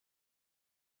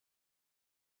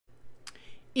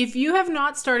If you have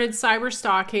not started cyber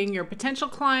stalking your potential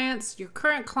clients, your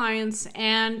current clients,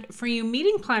 and for you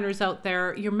meeting planners out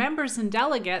there, your members and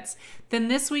delegates, then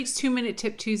this week's 2-Minute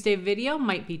Tip Tuesday video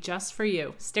might be just for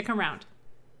you. Stick around.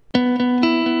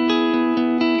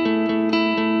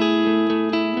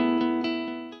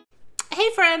 Hey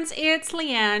friends, it's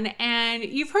Leanne, and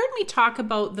you've heard me talk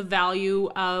about the value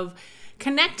of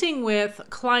connecting with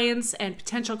clients and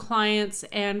potential clients,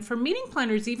 and for meeting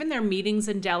planners, even their meetings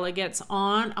and delegates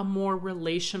on a more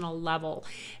relational level.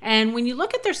 And when you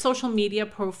look at their social media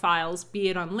profiles, be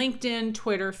it on LinkedIn,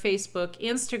 Twitter, Facebook,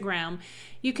 Instagram,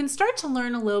 you can start to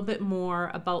learn a little bit more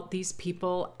about these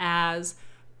people as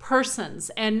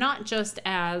persons and not just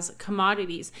as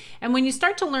commodities. And when you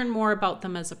start to learn more about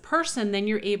them as a person, then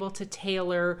you're able to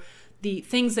tailor the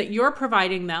things that you're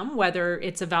providing them, whether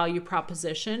it's a value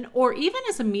proposition or even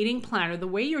as a meeting planner, the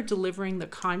way you're delivering the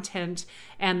content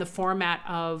and the format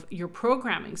of your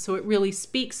programming. So it really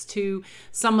speaks to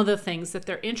some of the things that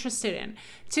they're interested in.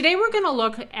 Today, we're going to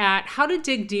look at how to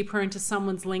dig deeper into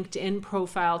someone's LinkedIn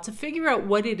profile to figure out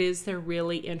what it is they're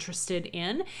really interested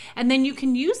in. And then you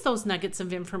can use those nuggets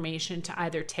of information to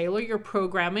either tailor your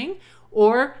programming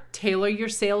or tailor your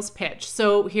sales pitch.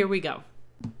 So here we go.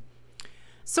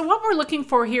 So what we're looking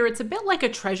for here, it's a bit like a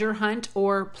treasure hunt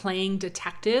or playing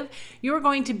detective. You're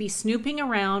going to be snooping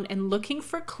around and looking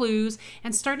for clues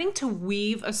and starting to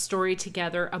weave a story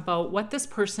together about what this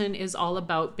person is all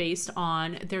about based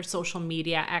on their social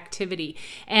media activity.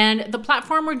 And the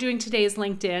platform we're doing today is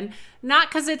LinkedIn, not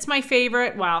because it's my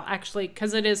favorite, well, actually,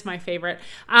 because it is my favorite,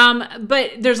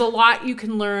 but there's a lot you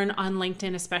can learn on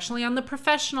LinkedIn, especially on the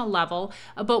professional level,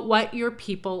 about what your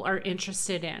people are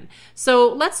interested in.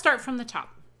 So let's start from the top.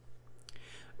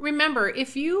 Remember,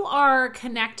 if you are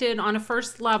connected on a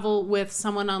first level with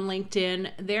someone on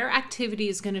LinkedIn, their activity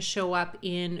is going to show up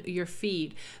in your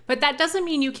feed. But that doesn't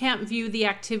mean you can't view the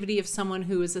activity of someone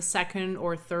who is a second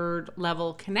or third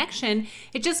level connection.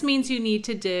 It just means you need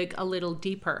to dig a little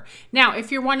deeper. Now,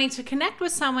 if you're wanting to connect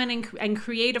with someone and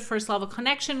create a first level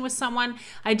connection with someone,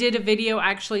 I did a video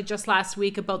actually just last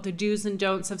week about the do's and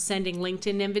don'ts of sending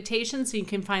LinkedIn invitations. So you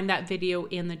can find that video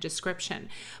in the description.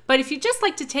 But if you just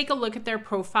like to take a look at their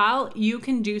profile, you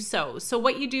can do so. So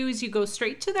what you do is you go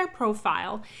straight to their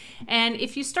profile, and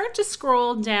if you start to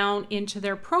scroll down into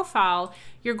their profile,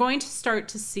 you're going to start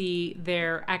to see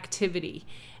their activity.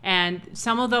 And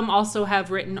some of them also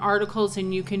have written articles,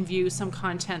 and you can view some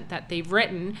content that they've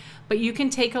written, but you can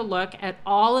take a look at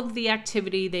all of the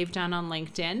activity they've done on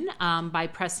LinkedIn by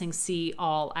pressing See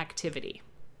All Activity.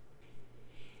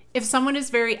 If someone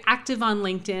is very active on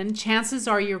LinkedIn, chances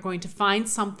are you're going to find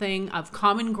something of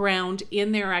common ground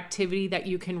in their activity that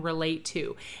you can relate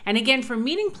to. And again, for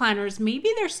meeting planners, maybe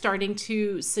they're starting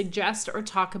to suggest or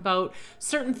talk about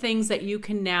certain things that you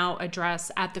can now address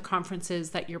at the conferences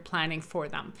that you're planning for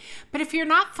them. But if you're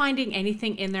not finding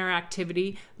anything in their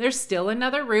activity, there's still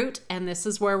another route, and this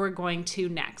is where we're going to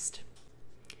next.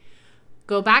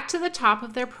 Go back to the top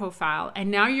of their profile,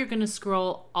 and now you're going to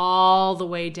scroll all the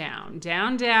way down,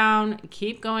 down,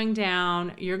 keep going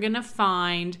down. You're going to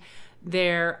find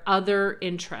their other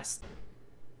interests.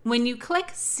 When you click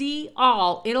See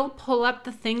All, it'll pull up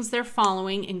the things they're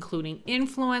following, including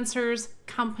influencers,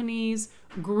 companies,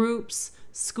 groups,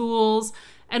 schools.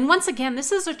 And once again,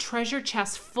 this is a treasure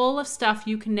chest full of stuff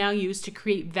you can now use to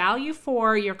create value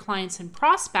for your clients and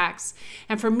prospects.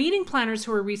 And for meeting planners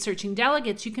who are researching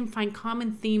delegates, you can find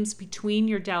common themes between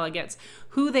your delegates,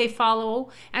 who they follow,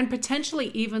 and potentially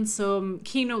even some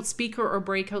keynote speaker or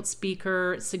breakout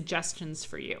speaker suggestions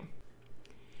for you.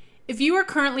 If you are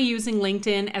currently using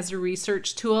LinkedIn as a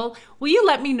research tool, will you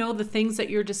let me know the things that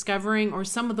you're discovering or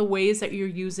some of the ways that you're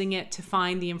using it to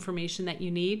find the information that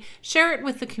you need? Share it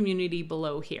with the community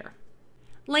below here.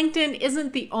 LinkedIn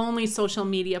isn't the only social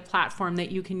media platform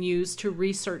that you can use to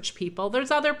research people.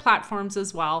 There's other platforms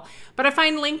as well, but I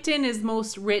find LinkedIn is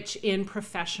most rich in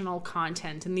professional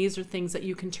content, and these are things that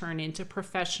you can turn into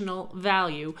professional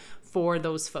value for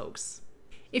those folks.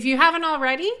 If you haven't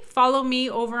already, follow me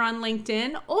over on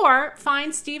LinkedIn or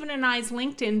find Stephen and I's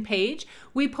LinkedIn page.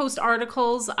 We post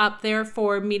articles up there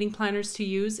for meeting planners to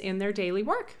use in their daily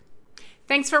work.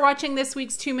 Thanks for watching this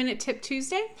week's 2-Minute Tip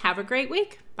Tuesday. Have a great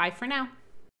week. Bye for now.